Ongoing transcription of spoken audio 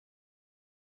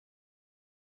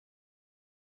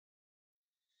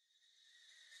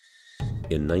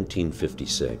In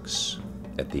 1956,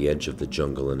 at the edge of the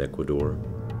jungle in Ecuador,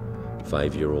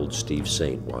 5-year-old Steve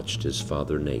Saint watched his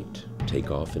father Nate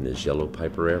take off in his yellow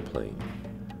Piper airplane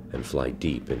and fly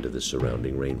deep into the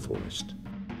surrounding rainforest.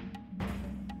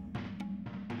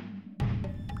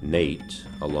 Nate,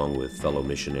 along with fellow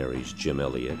missionaries Jim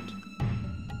Elliott,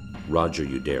 Roger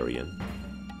Udarian,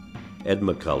 Ed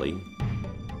McCulley,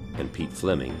 and Pete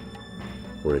Fleming,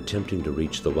 were attempting to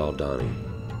reach the Waodani,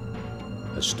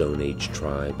 a Stone Age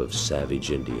tribe of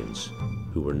savage Indians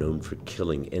who were known for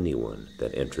killing anyone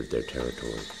that entered their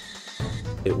territory.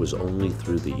 It was only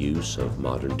through the use of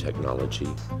modern technology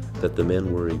that the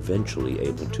men were eventually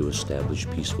able to establish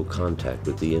peaceful contact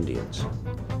with the Indians.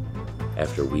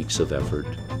 After weeks of effort,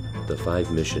 the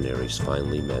 5 missionaries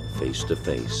finally met face to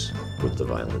face with the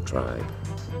violent tribe.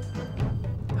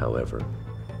 However,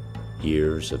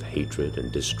 years of hatred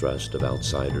and distrust of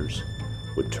outsiders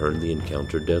would turn the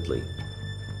encounter deadly.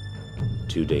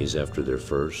 2 days after their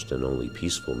first and only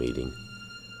peaceful meeting,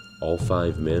 all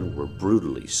 5 men were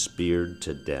brutally speared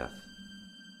to death,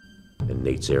 and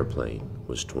Nate's airplane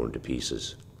was torn to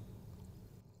pieces.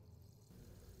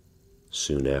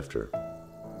 Soon after,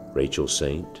 Rachel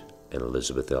Saint and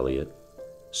Elizabeth Elliott,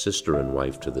 sister and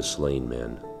wife to the slain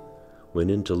men,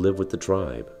 went in to live with the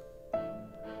tribe.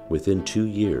 Within 2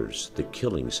 years, the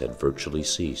killings had virtually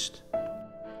ceased.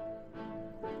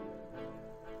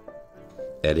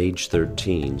 At age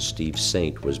 13, Steve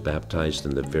Saint was baptized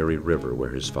in the very river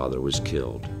where his father was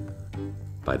killed,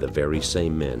 by the very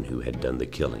same men who had done the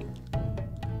killing.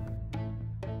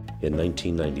 In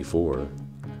 1994,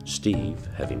 Steve,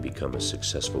 having become a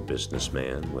successful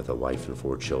businessman with a wife and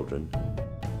 4 children,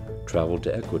 traveled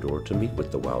to Ecuador to meet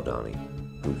with the Waodani,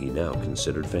 whom he now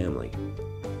considered family.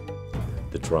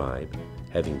 The tribe,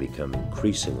 having become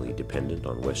increasingly dependent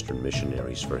on Western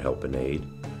missionaries for help and aid,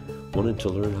 wanted to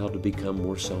learn how to become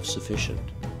more self-sufficient.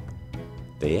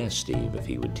 They asked Steve if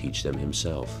he would teach them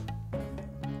himself.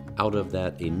 Out of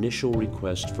that initial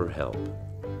request for help,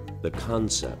 the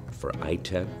concept for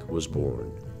Itec was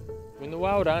born. When the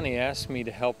Waodani asked me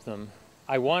to help them,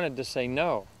 I wanted to say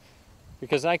no,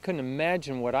 because I couldn't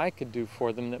imagine what I could do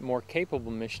for them that more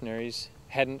capable missionaries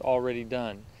hadn't already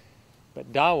done.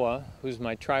 But Dawa, who's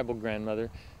my tribal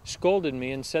grandmother, scolded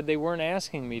me and said they weren't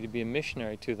asking me to be a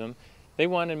missionary to them. They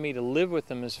wanted me to live with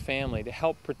them as family, to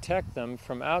help protect them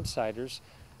from outsiders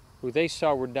who they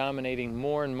saw were dominating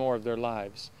more and more of their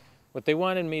lives. What they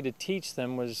wanted me to teach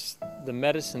them was the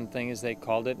medicine thing, as they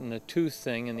called it, and the tooth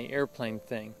thing and the airplane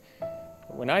thing.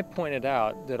 But when I pointed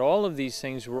out that all of these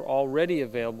things were already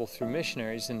available through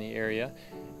missionaries in the area,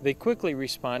 they quickly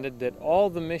responded that all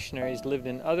the missionaries lived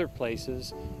in other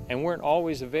places and weren't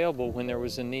always available when there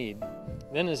was a need.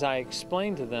 Then as I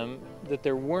explained to them that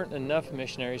there weren't enough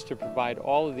missionaries to provide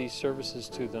all of these services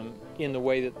to them in the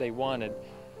way that they wanted,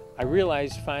 I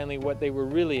realized finally what they were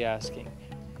really asking.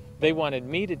 They wanted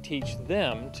me to teach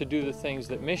them to do the things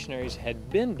that missionaries had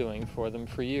been doing for them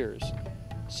for years,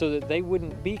 so that they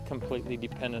wouldn't be completely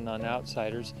dependent on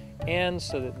outsiders and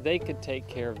so that they could take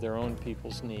care of their own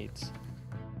people's needs.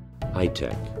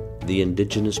 Itec, the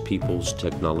Indigenous Peoples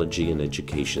Technology and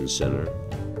Education Center,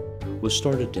 was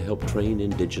started to help train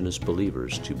Indigenous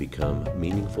believers to become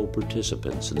meaningful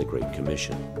participants in the Great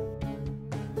Commission.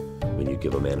 When you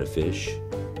give a man a fish,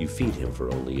 you feed him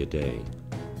for only a day,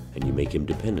 and you make him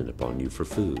dependent upon you for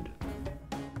food.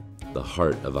 The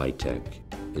heart of Itec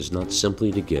is not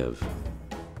simply to give,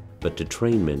 but to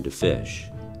train men to fish,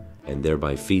 and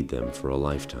thereby feed them for a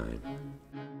lifetime.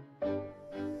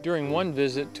 During one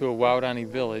visit to a Waodani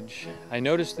village, I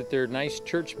noticed that their nice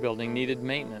church building needed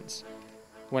maintenance.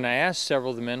 When I asked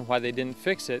several of the men why they didn't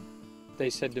fix it, they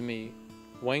said to me,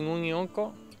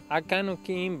 "Waingunyonko, akano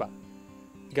kiimba."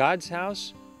 God's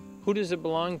house? Who does it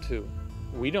belong to?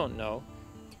 We don't know.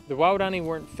 The Waodani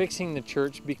weren't fixing the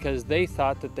church because they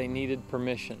thought that they needed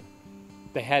permission.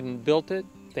 They hadn't built it,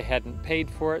 they hadn't paid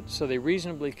for it, so they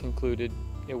reasonably concluded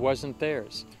it wasn't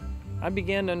theirs. I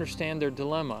began to understand their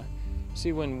dilemma.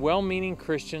 See, when well-meaning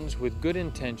Christians with good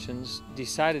intentions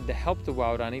decided to help the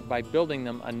Waodani by building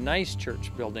them a nice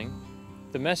church building,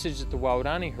 the message that the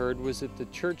Waodani heard was that the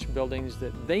church buildings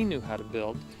that they knew how to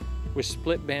build, with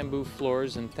split bamboo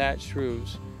floors and thatched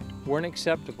roofs, weren't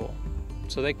acceptable,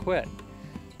 so they quit.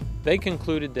 They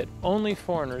concluded that only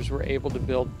foreigners were able to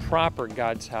build proper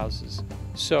God's houses,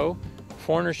 so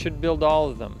foreigners should build all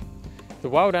of them. The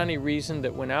Waodani reasoned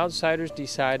that when outsiders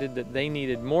decided that they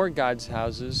needed more God's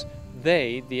houses,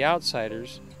 they, the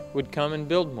outsiders, would come and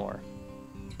build more.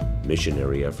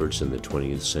 Missionary efforts in the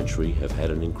 20th century have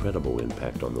had an incredible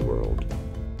impact on the world.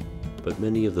 But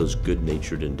many of those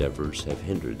good-natured endeavors have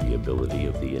hindered the ability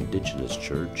of the Indigenous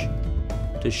Church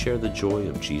to share the joy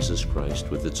of Jesus Christ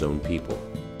with its own people.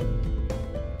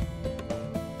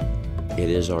 It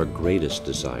is our greatest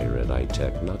desire at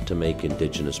Itec not to make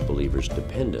Indigenous believers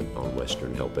dependent on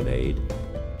Western help and aid,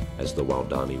 as the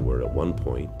Waodani were at one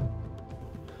point,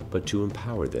 but to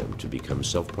empower them to become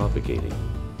self-propagating,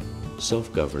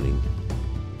 self-governing,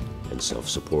 and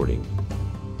self-supporting.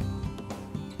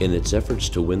 In its efforts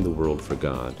to win the world for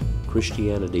God,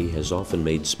 Christianity has often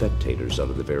made spectators out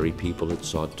of the very people it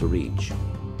sought to reach.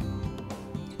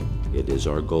 It is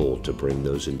our goal to bring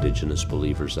those Indigenous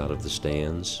believers out of the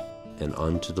stands and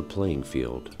onto the playing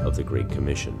field of the Great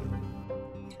Commission.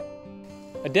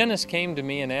 A dentist came to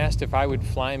me and asked if I would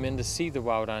fly him in to see the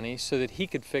Waodani so that he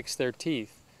could fix their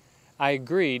teeth. I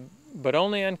agreed, but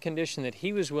only on condition that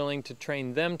he was willing to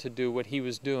train them to do what he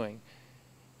was doing.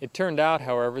 It turned out,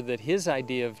 however, that his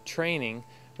idea of training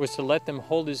was to let them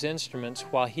hold his instruments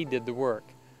while he did the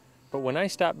work. But when I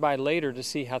stopped by later to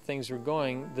see how things were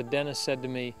going, the dentist said to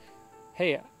me,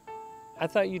 "Hey, I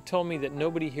thought you told me that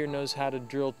nobody here knows how to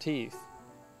drill teeth."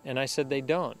 And I said, "They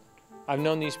don't. I've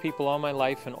known these people all my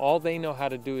life, and all they know how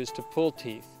to do is to pull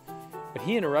teeth." But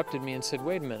he interrupted me and said,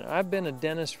 "Wait a minute, I've been a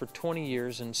dentist for 20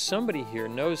 years, and somebody here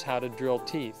knows how to drill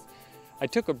teeth." I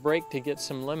took a break to get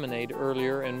some lemonade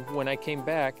earlier, and when I came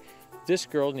back, this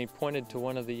girl, and he pointed to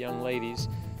one of the young ladies,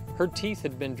 her teeth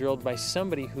had been drilled by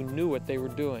somebody who knew what they were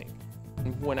doing.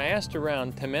 And when I asked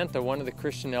around, Tementa, one of the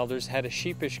Christian elders, had a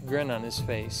sheepish grin on his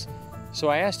face. So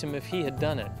I asked him if he had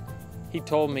done it. He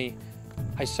told me,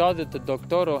 "I saw that the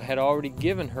doctoro had already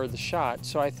given her the shot,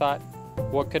 so I thought,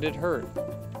 what could it hurt?"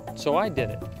 So I did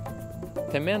it.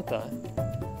 Tementa,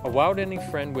 a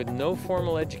Waodani friend with no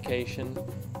formal education,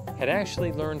 had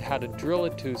actually learned how to drill a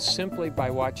tooth simply by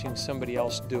watching somebody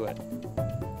else do it.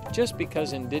 Just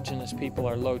because Indigenous people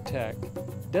are low-tech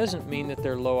doesn't mean that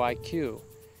they're low IQ.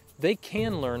 They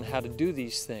can learn how to do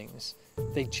these things.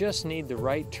 They just need the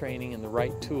right training and the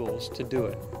right tools to do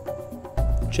it.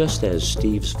 Just as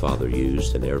Steve's father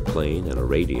used an airplane and a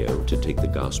radio to take the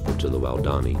gospel to the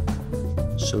Waodani,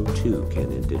 so too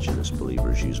can Indigenous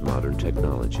believers use modern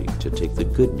technology to take the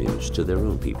good news to their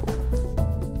own people.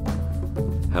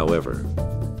 However,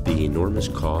 the enormous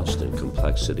cost and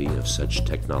complexity of such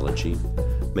technology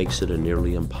makes it a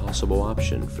nearly impossible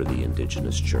option for the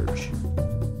Indigenous Church.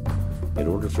 In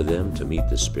order for them to meet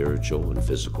the spiritual and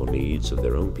physical needs of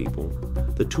their own people,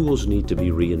 the tools need to be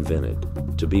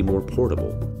reinvented to be more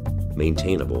portable,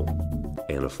 maintainable,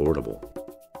 and affordable.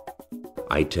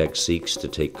 Itec seeks to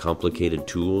take complicated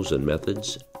tools and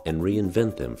methods and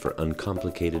reinvent them for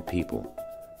uncomplicated people,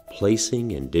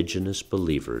 placing Indigenous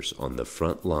believers on the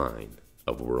front line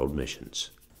of world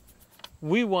missions.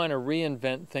 We want to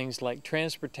reinvent things like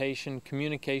transportation,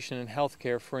 communication, and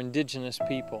healthcare for Indigenous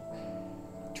people.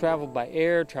 Travel by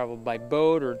air, travel by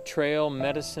boat or trail,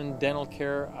 medicine, dental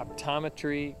care,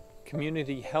 optometry,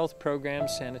 community health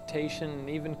programs, sanitation, and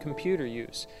even computer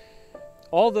use.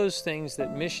 All those things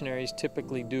that missionaries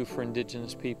typically do for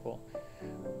Indigenous people.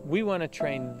 We want to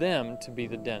train them to be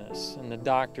the dentists and the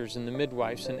doctors and the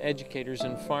midwives and educators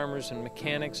and farmers and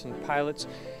mechanics and pilots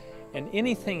and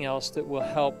anything else that will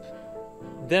help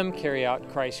them carry out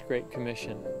Christ's Great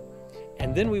Commission.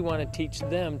 And then we want to teach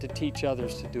them to teach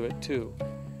others to do it too.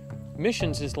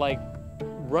 Missions is like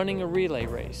running a relay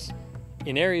race.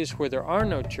 In areas where there are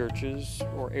no churches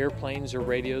or airplanes or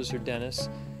radios or dentists,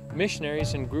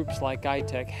 missionaries and groups like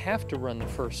Itec have to run the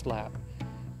first lap.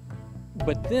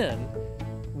 But then,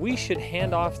 we should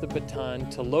hand off the baton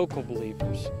to local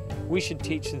believers. We should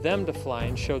teach them to fly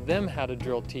and show them how to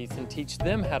drill teeth and teach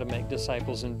them how to make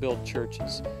disciples and build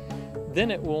churches. Then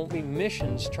it won't be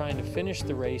missions trying to finish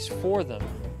the race for them,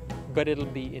 but it'll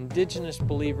be Indigenous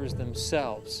believers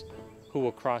themselves who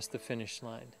will cross the finish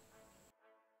line.